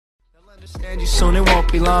Understand you soon, it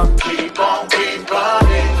won't be long. Keep on, keep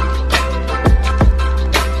running.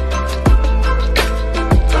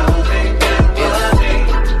 Running and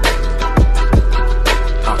running.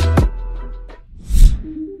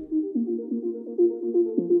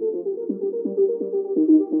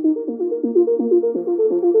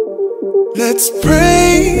 Let's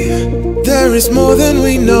pray there is more than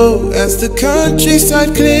we know as the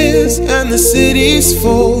countryside clears and the cities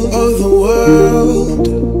fall. Oh, the world,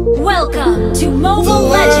 welcome to Mobile the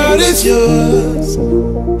Legends. world is yours.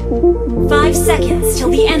 5 seconds till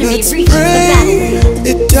the enemy Let's reaches the pray battlefield.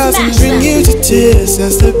 it doesn't Smash bring them. you to tears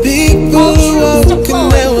as the people All troops awoke and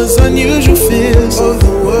deployed. there was unusual fears. Oh,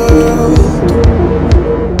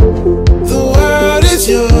 the world is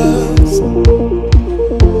yours.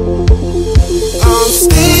 I'll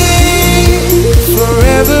stay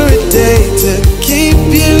forever a day to keep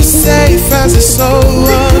you safe as it's so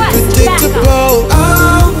unpredictable.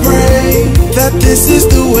 I'll pray that this is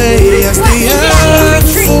the way as the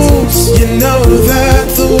earth falls. You know that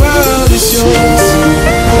the world is yours.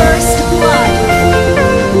 First blood.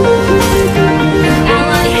 An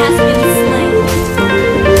ally has been slain.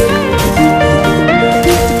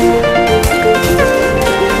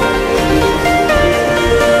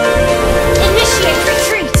 Initiate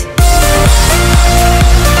retreat.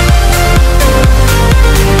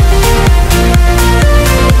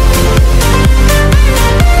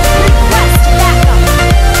 Request backup.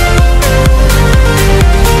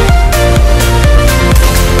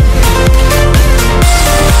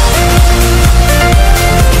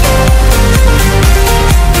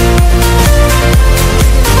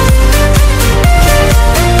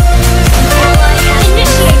 Ally has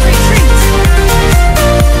initiate retreat.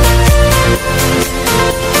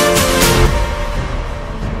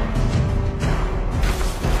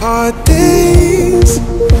 Our days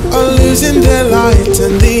are losing their light,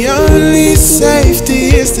 and the only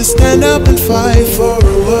safety is to stand up and fight for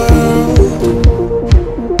a world.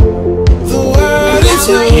 The world is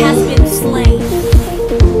Ally has yours. been slain.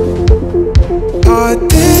 Our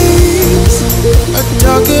days are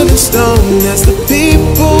darker than stone as the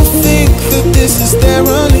people think that this is their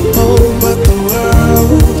only home. But the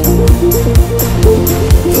world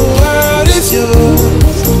is yours.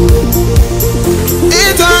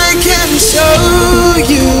 And I can show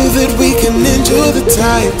you that we can endure the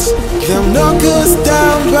tides. They'll knock us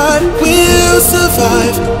down, but we'll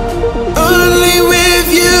survive. Only with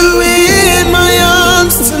you in my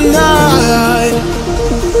arms tonight.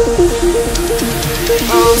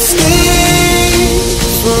 I'll stay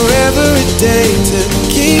forever a day to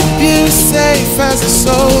keep you safe as it's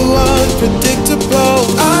so unpredictable.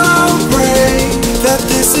 I'll pray that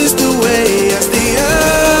this is the way as the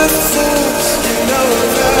earth falls. You know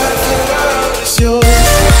that the world is yours.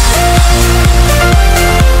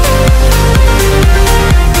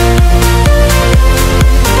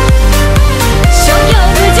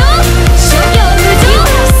 You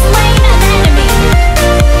have slain an enemy.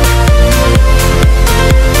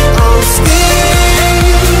 I'll stay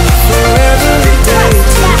forever a day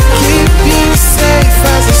to keep you safe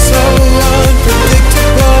as it's so unpredictable.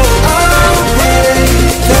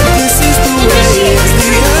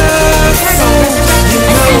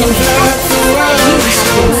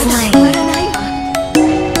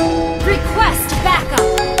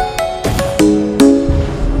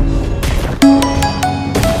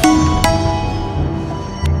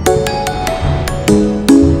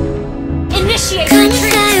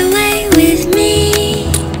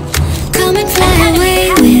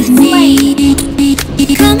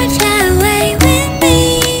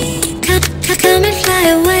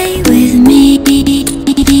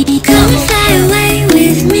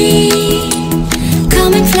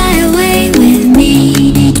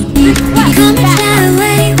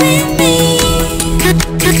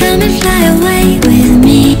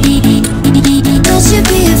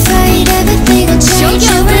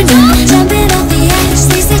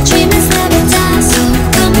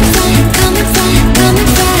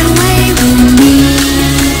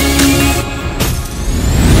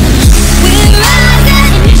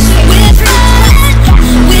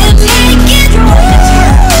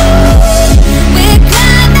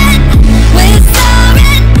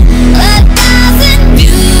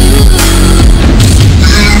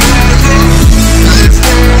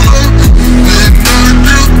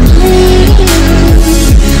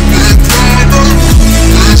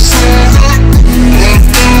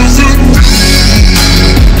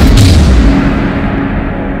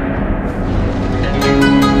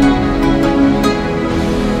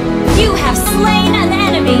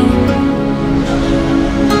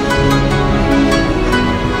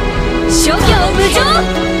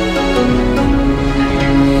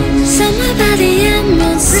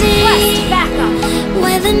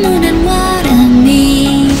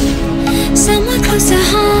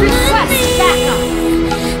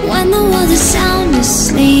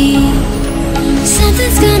 sleep.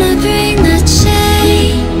 Something's gonna bring the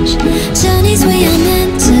change. Journeys we are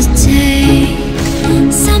meant to take.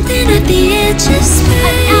 Something at the edge of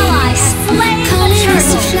space, calling us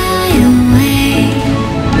to fly away.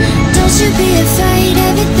 Don't you be afraid,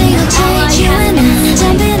 everything will change. You and I,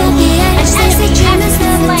 jumping off the edge. Says the dream is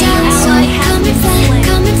never done. So come and fly,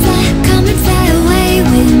 come and fly, come and fly away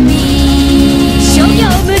with me.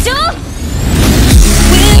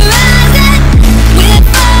 We're rising, we're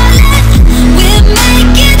falling, we're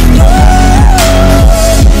making moves.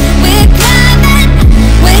 We're climbing,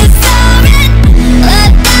 we're soaring,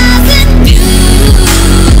 1,000 views.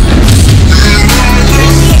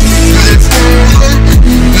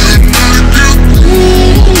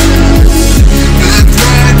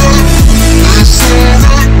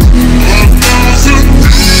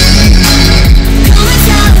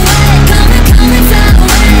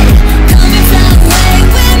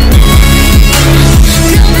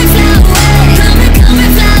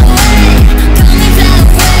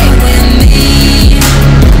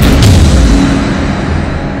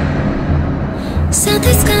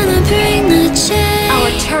 Something's gonna bring the change.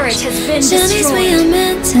 Our turret has been Journeys we destroyed. are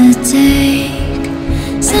meant to take.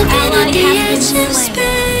 Something ally at the has edge been of slain.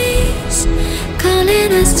 space,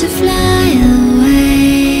 calling us to fly away.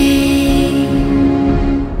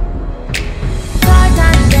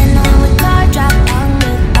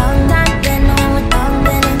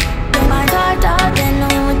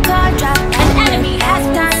 An enemy has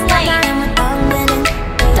been slain.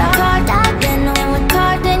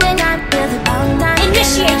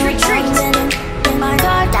 Initiate retreat.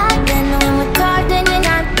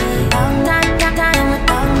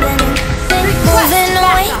 Moving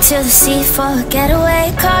away to the sea for a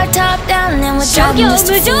getaway. Car top down and we're driving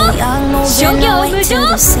Mr. Young. Moving away to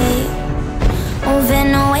the sea.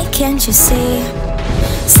 Moving away, can't you see?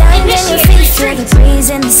 Sand in your feet, feel the breeze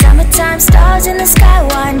in the summertime. Stars in the sky,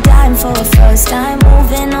 one dime for a first time.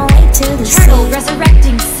 Moving away to the Turtle sea.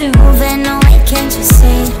 resurrecting soon. Moving away, can't you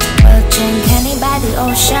see? We'll drink honey by the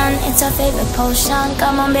ocean. It's our favorite potion.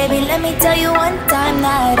 Come on, baby, let me tell you one time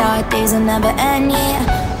that our days will never end, yeah.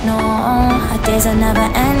 No, our days will never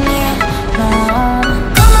end, yeah. No.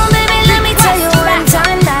 Come on, baby, let me tell you one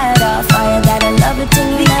time that our fire got a love between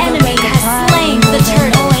you. The never enemy break has apart. slain the Moving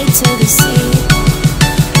turtle. away to the sea.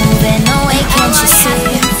 Moving away, can't you Ally has see?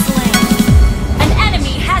 been slain. An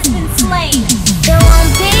enemy has been slain. There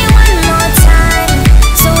won't be one more time,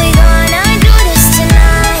 so we gonna do this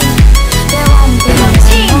tonight. There won't be one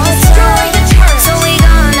Team more destroy time, the turret. so we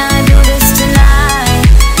gonna do this tonight.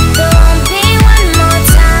 There won't be one more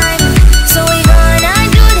time, so we gonna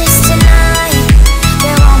do this tonight.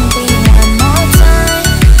 There won't be one more time,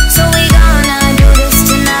 so we gonna do this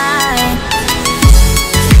tonight.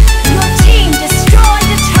 Your team destroyed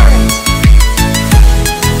the turret.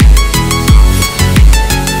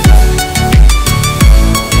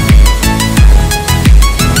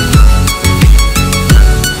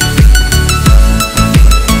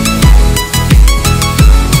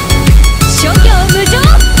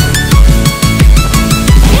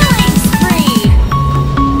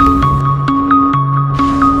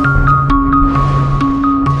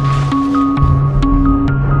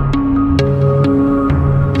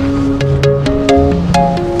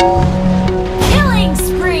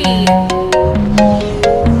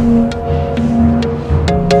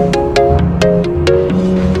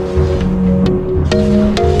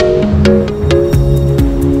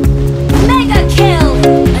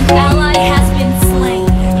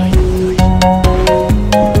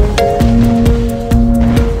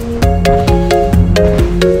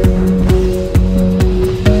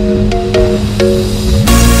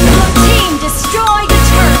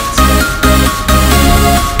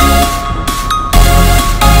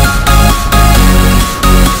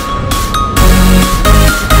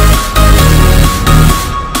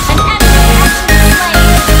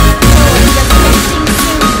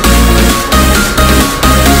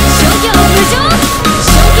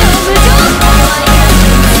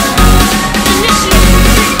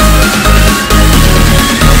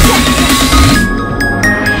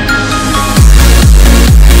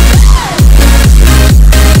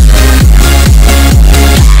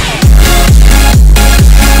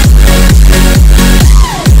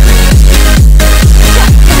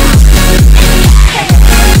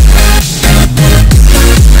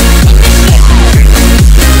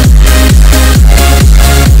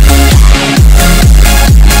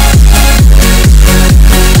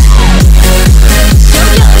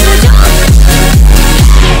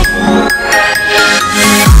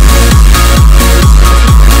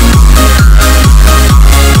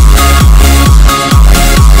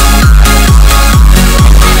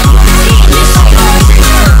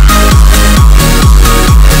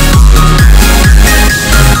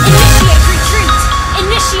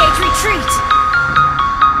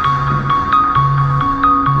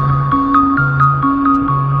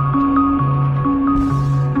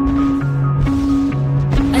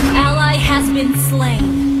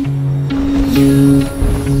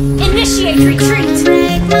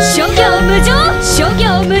 retreat.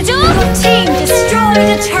 Your team destroyed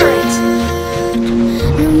a turret.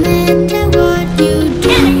 No matter what you do,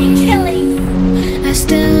 Enemy killing. I'll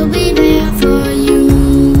still be there for you.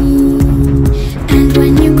 And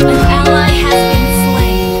when you cry, An ally has been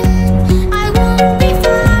slain. I won't be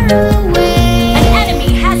far away. An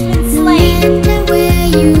enemy has been No slain. matter where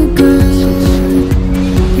you go,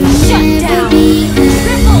 you'll Shut never down. be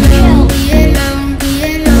Triple alone. kill. Be alone, be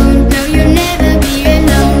alone. No, you'll never be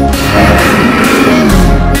alone. Be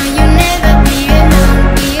alone, no, you'll never be alone.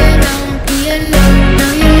 Be alone, be alone. No,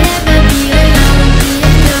 you'll never be alone. Be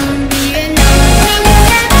alone, be alone. No,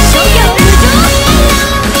 you'll never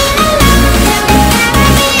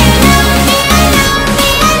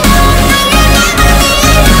be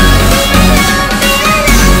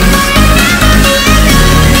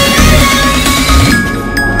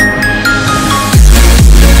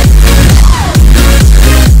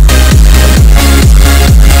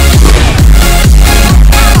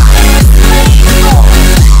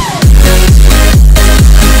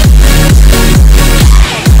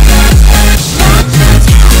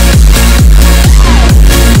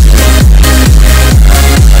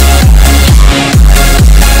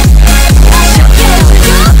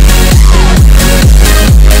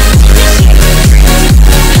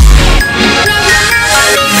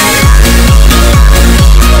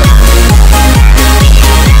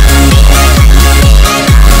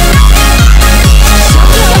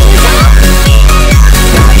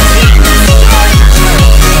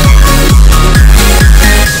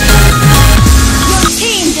Your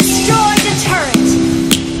team destroyed a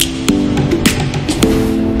turret.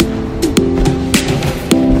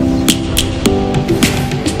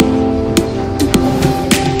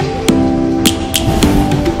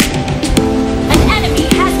 An enemy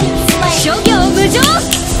has been slain.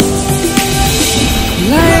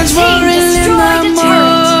 Lions roaring in destroyed the a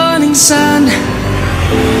turret. morning sun,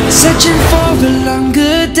 searching for a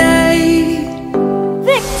longer day.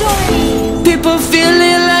 Victory. People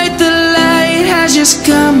feeling like the light has just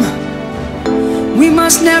come. We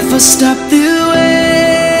must never stop the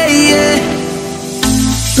way, yeah.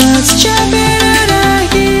 Birds jumping and I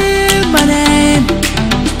hear my name,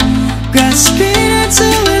 grasping into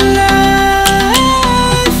a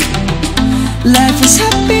life. Life is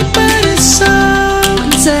happy but it's so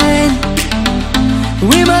insane.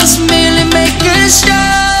 We must merely make a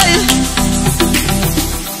start.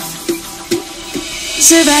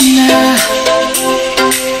 Savannah,